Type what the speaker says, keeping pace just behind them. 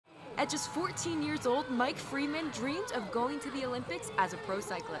At just 14 years old, Mike Friedman dreamed of going to the Olympics as a pro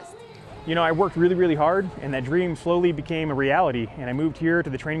cyclist. You know, I worked really, really hard, and that dream slowly became a reality. And I moved here to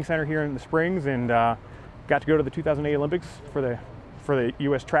the training center here in the Springs, and got to go to the 2008 Olympics for the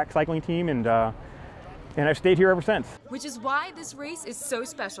U.S. track cycling team, and I've stayed here ever since. Which is why this race is so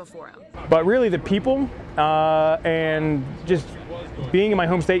special for him. But really, the people and just being in my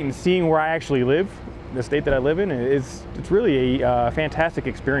home state and seeing where I actually live, the state that I live in, it's really a fantastic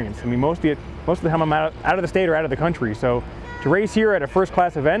experience. I mean, most of the time I'm out of the state or out of the country, so to race here at a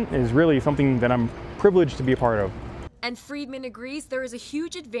first-class event is really something that I'm privileged to be a part of. And Friedman agrees there is a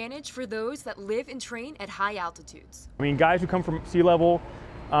huge advantage for those that live and train at high altitudes. I mean, guys who come from sea level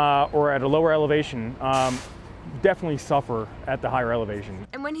or at a lower elevation definitely suffer at the higher elevation.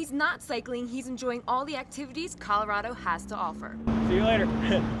 And when he's not cycling, he's enjoying all the activities Colorado has to offer. See you later.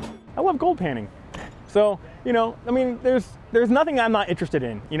 I love gold panning. So, you know, I mean, there's nothing I'm not interested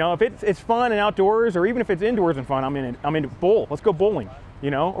in. You know, if it's fun and outdoors, or even if it's indoors and fun, I'm in it. I'm into bowl. Let's go bowling.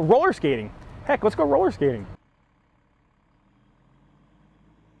 You know, or roller skating. Heck, let's go roller skating.